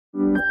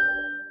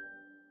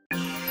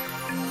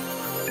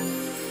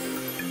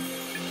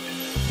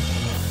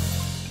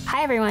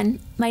Hi everyone,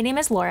 my name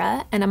is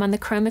Laura and I'm on the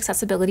Chrome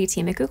accessibility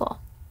team at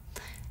Google.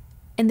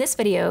 In this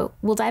video,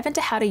 we'll dive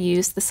into how to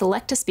use the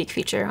Select-to-Speak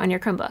feature on your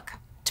Chromebook.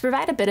 To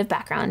provide a bit of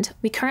background,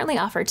 we currently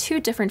offer two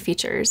different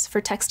features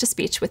for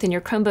text-to-speech within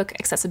your Chromebook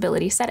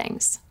accessibility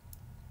settings.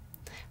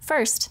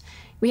 First,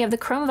 we have the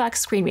Chromebook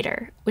screen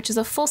reader, which is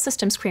a full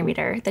system screen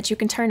reader that you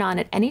can turn on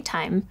at any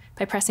time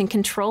by pressing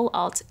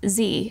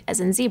Ctrl-Alt-Z as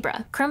in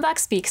zebra. Chromebook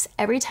speaks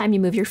every time you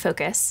move your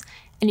focus,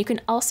 and you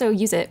can also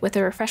use it with a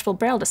refreshable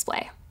braille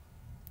display.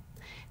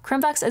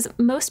 Chromebook is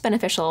most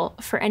beneficial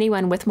for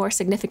anyone with more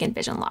significant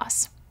vision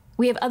loss.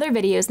 We have other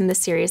videos in this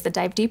series that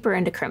dive deeper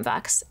into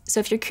Chromebooks, so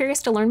if you're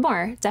curious to learn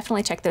more,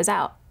 definitely check those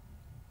out.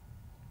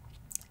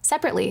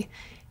 Separately,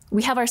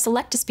 we have our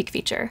Select-to-Speak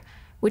feature,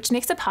 which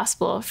makes it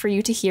possible for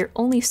you to hear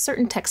only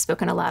certain text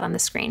spoken aloud on the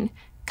screen,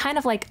 kind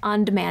of like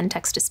on-demand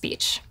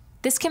text-to-speech.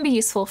 This can be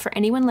useful for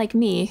anyone like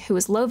me who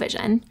is low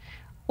vision,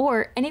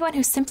 or anyone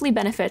who simply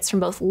benefits from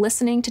both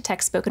listening to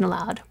text spoken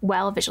aloud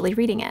while visually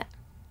reading it.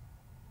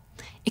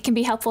 It can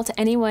be helpful to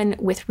anyone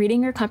with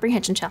reading or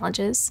comprehension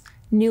challenges,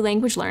 new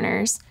language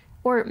learners,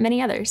 or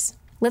many others.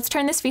 Let's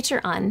turn this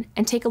feature on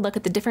and take a look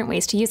at the different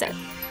ways to use it.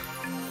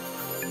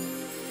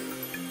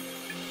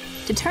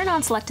 To turn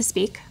on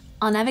Select-to-Speak,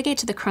 I'll navigate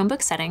to the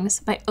Chromebook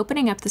settings by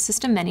opening up the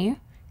System menu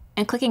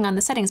and clicking on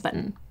the Settings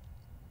button.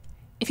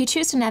 If you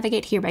choose to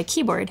navigate here by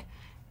keyboard,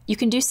 you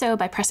can do so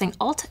by pressing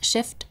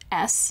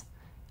Alt-Shift-S,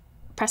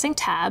 pressing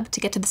Tab to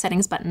get to the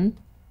Settings button,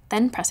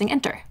 then pressing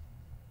Enter.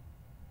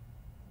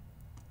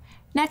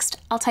 Next,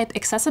 I'll type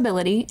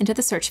Accessibility into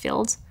the search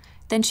field,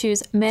 then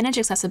choose Manage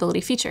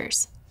Accessibility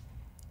Features.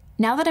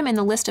 Now that I'm in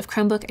the list of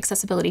Chromebook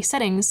accessibility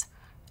settings,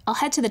 I'll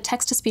head to the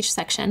Text-to-Speech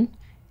section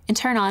and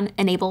turn on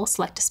Enable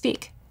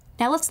Select-to-Speak.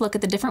 Now let's look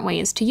at the different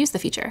ways to use the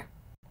feature.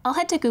 I'll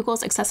head to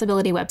Google's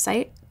accessibility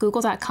website,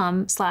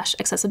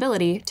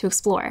 google.com/accessibility, to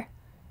explore.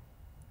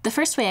 The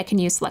first way I can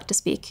use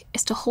Select-to-Speak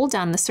is to hold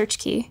down the search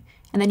key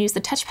and then use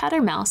the touchpad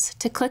or mouse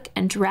to click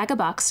and drag a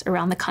box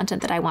around the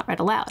content that I want read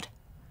aloud.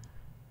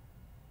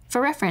 For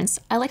reference,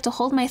 I like to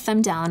hold my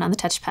thumb down on the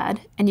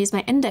touchpad and use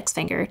my index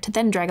finger to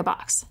then drag a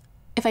box.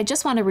 If I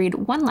just want to read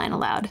one line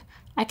aloud,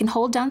 I can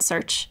hold down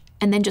search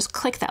and then just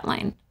click that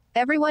line.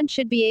 Everyone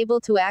should be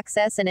able to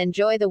access and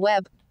enjoy the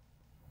web.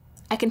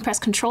 I can press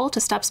Control to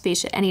stop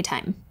speech at any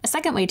time. A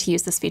second way to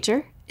use this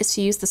feature is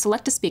to use the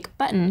Select-to-Speak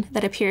button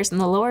that appears in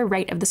the lower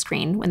right of the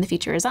screen when the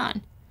feature is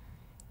on.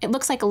 It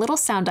looks like a little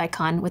sound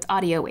icon with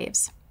audio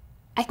waves.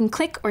 I can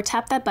click or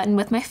tap that button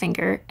with my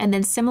finger and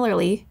then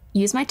similarly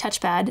use my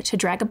touchpad to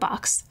drag a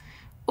box,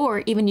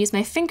 or even use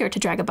my finger to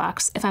drag a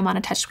box if I'm on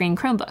a touchscreen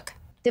Chromebook.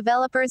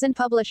 Developers and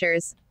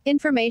publishers,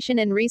 information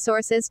and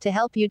resources to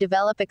help you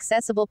develop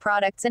accessible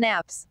products and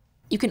apps.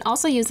 You can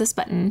also use this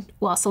button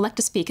while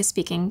Select-to-Speak is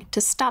speaking to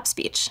stop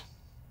speech.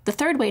 The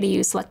third way to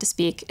use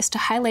Select-to-Speak is to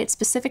highlight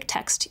specific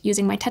text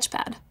using my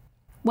touchpad.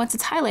 Once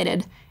it's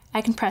highlighted,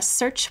 I can press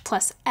Search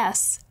plus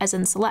S as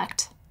in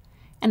Select,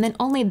 and then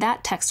only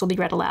that text will be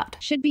read aloud.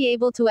 Should be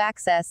able to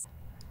access.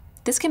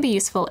 This can be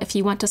useful if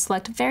you want to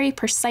select very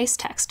precise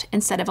text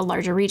instead of a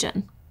larger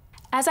region.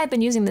 As I've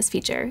been using this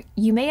feature,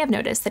 you may have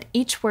noticed that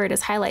each word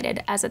is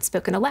highlighted as it's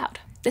spoken aloud.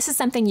 This is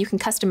something you can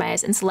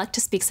customize in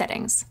Select-to-Speak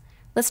settings.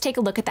 Let's take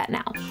a look at that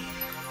now.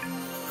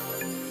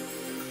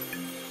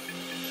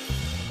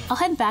 I'll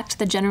head back to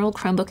the general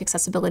Chromebook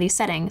accessibility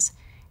settings,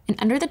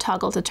 and under the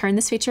toggle to turn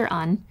this feature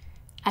on,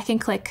 I can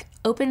click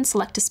Open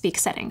Select-to-Speak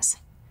Settings.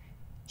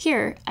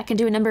 Here, I can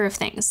do a number of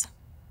things.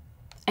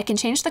 I can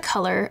change the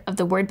color of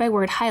the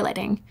word-by-word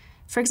highlighting.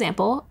 For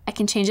example, I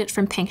can change it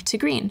from pink to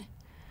green.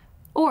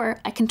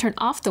 Or I can turn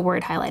off the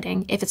word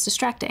highlighting if it's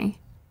distracting.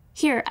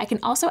 Here, I can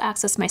also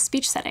access my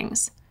speech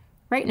settings.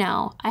 Right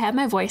now, I have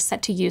my voice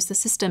set to use the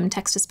system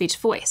text-to-speech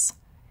voice.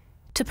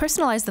 To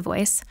personalize the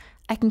voice,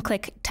 I can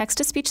click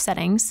Text-to-Speech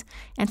Settings,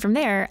 and from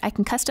there, I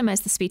can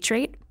customize the speech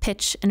rate,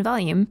 pitch, and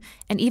volume,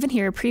 and even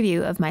hear a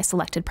preview of my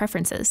selected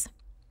preferences.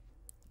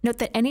 Note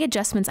that any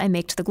adjustments I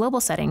make to the global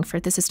setting for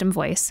the system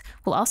voice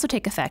will also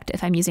take effect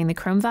if I'm using the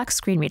Chromebook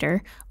screen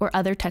reader or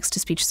other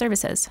text-to-speech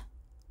services.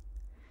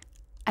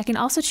 I can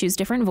also choose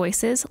different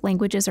voices,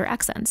 languages, or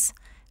accents.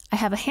 I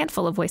have a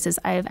handful of voices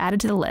I have added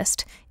to the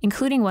list,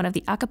 including one of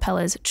the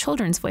Acapella's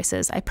children's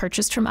voices I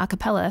purchased from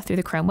Acapella through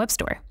the Chrome Web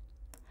Store.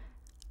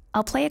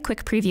 I'll play a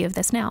quick preview of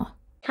this now.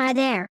 Hi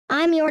there,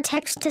 I'm your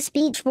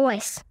text-to-speech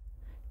voice.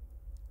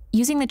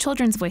 Using the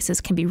children's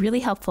voices can be really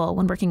helpful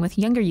when working with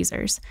younger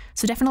users,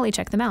 so definitely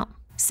check them out.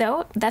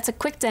 So that's a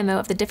quick demo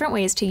of the different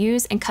ways to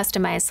use and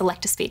customize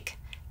Select-to-Speak.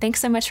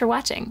 Thanks so much for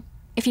watching.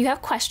 If you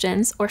have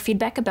questions or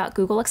feedback about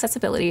Google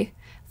accessibility,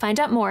 find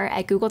out more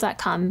at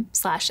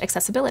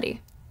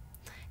google.com/accessibility.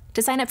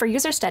 To sign up for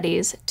user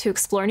studies, to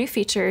explore new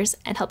features,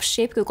 and help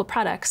shape Google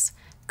products,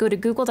 go to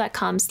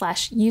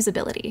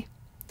google.com/usability.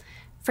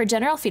 For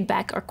general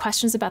feedback or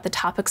questions about the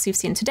topics you've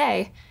seen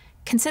today,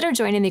 consider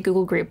joining the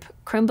Google group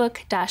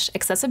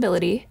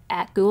Chromebook-accessibility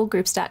at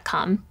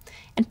googlegroups.com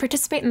and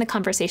participate in the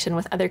conversation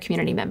with other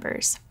community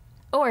members.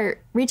 Or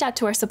reach out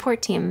to our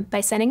support team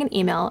by sending an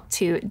email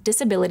to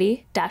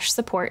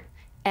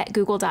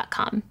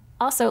disability-support@google.com.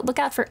 Also, look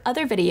out for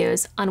other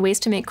videos on ways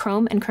to make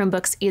Chrome and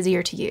Chromebooks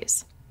easier to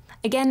use.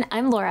 Again,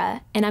 I'm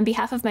Laura, and on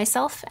behalf of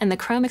myself and the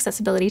Chrome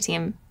accessibility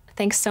team,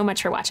 thanks so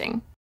much for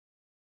watching.